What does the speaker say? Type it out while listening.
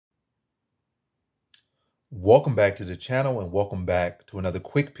Welcome back to the channel and welcome back to another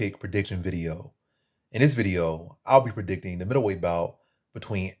quick pick prediction video. In this video, I'll be predicting the middleweight bout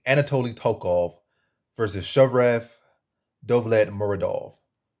between Anatoly Tokov versus Sharaf Davlatmurodov.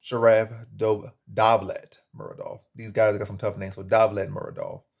 Davlatmurodov. These guys got some tough names, so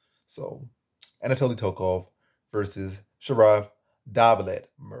Davlatmurodov. So Anatoly Tokov versus Sharaf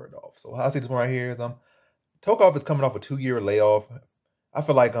Davlatmurodov. So how I see this one right here is Tokov is coming off a 2-year layoff. I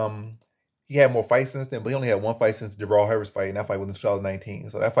feel like he had more fights since then, but he only had one fight since the Raw Harris fight, and that fight was in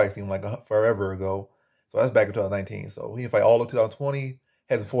 2019. So that fight seemed like forever ago. So that's back in 2019. So he didn't fight all of 2020,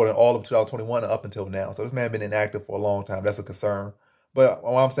 hasn't fought in all of 2021 up until now. So this man been inactive for a long time. That's a concern. But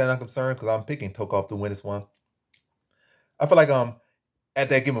why I'm saying I'm concerned, because I'm picking Tokov to win this one. I feel like at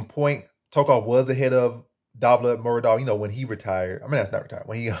that given point, Tokov was ahead of Davlatmurodov, when he retired. I mean, that's not retired.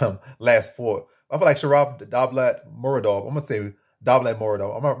 When he last fought. I feel like Sharaf Davlatmurodov, I'm going to say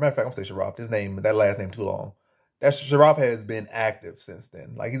Davlatmurodov. Matter of fact, I'm gonna say Sharaf. That last name too long. That Sharaf has been active since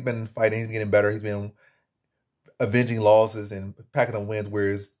then. Like, he's been fighting, he's getting better, he's been avenging losses and packing up wins.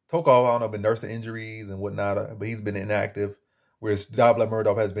 Whereas Tokov, I don't know, been nursing injuries and whatnot, but he's been inactive. Whereas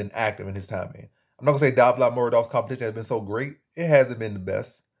Davlatmurodov has been active in his time. I'm not gonna say Davlatmurodov's competition has been so great. It hasn't been the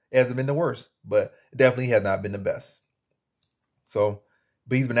best. It hasn't been the worst, but it definitely has not been the best. So,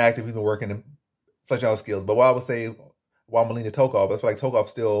 but he's been active. He's been working and fleshing out skills. But what I would say, while I'm leaning Tokov, I feel like Tokov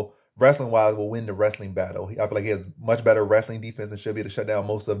still, wrestling-wise, will win the wrestling battle. I feel like he has much better wrestling defense and should be able to shut down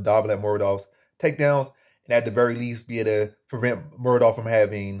most of Davlatmurodov's takedowns, and at the very least be able to prevent Murodov from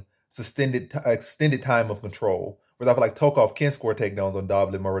having extended time of control. Whereas I feel like Tokov can score takedowns on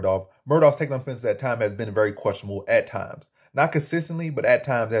Davlatmurodov. Murodov's takedown defense at times has been very questionable at times. Not consistently, but at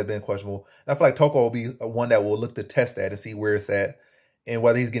times it has been questionable. And I feel like Tokov will be one that will look to test that and see where it's at, and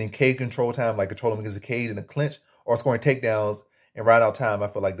whether he's getting cage control time, like controlling him against the cage in a clinch, or scoring takedowns and ride out time. I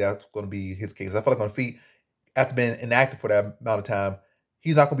feel like that's going to be his case. I feel like on feet, after being inactive for that amount of time,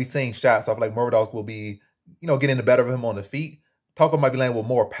 he's not going to be seeing shots. So I feel like Murodov will be, getting the better of him on the feet. Tokov might be landing with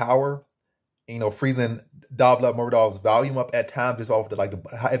more power, freezing Davlatmurodov's volume up at times just off the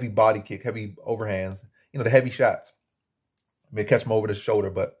heavy body kick, heavy overhands, the heavy shots. May catch him over the shoulder,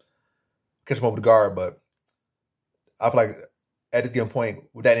 but catch him over the guard. But I feel like at this given point,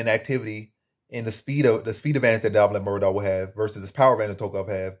 with that inactivity, and the speed advantage that Davlatmurodov will have versus his power advantage Tokov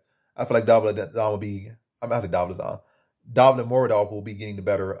have, I feel like Davlatmurodov will be getting the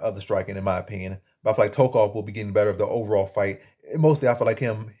better of the striking, in my opinion. But I feel like Tokov will be getting the better of the overall fight. And mostly, I feel like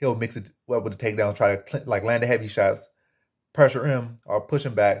he'll mix it well with the takedowns, try to land the heavy shots, pressure him, or push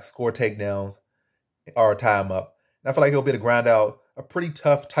him back, score takedowns, or tie him up. And I feel like he'll be able to grind out a pretty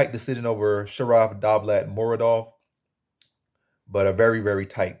tough, tight decision over Sharaf Davlatmurodov, but a very, very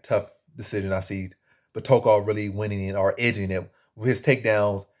tight, tough decision I see, but Tokov really winning it or edging it with his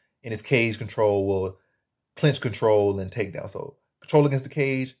takedowns and his cage control will clinch control and takedown. So control against the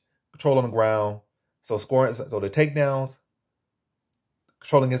cage, control on the ground. So scoring, so the takedowns,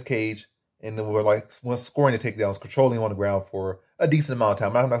 controlling his cage, and then once scoring the takedowns, controlling on the ground for a decent amount of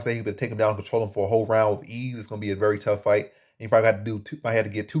time. I'm not saying he could take him down and control him for a whole round with ease. It's going to be a very tough fight. And you probably might have to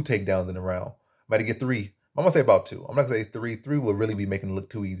get 2 takedowns in the round. Might have to get 3. I'm gonna say about 2. I'm not gonna say 3. 3 will really be making it look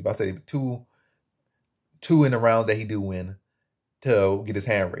too easy. But I say two in the rounds that he do win to get his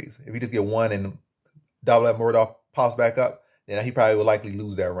hand raised. If he just get 1 and Davlatmurodov pops back up, then he probably will likely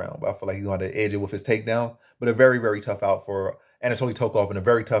lose that round. But I feel like he's going to edge it with his takedown. But a very, very tough out for Anatoly Tokov, and a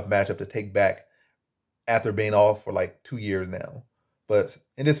very tough matchup to take back after being off for 2 years now. But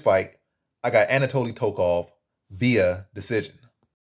in this fight, I got Anatoly Tokov via decision.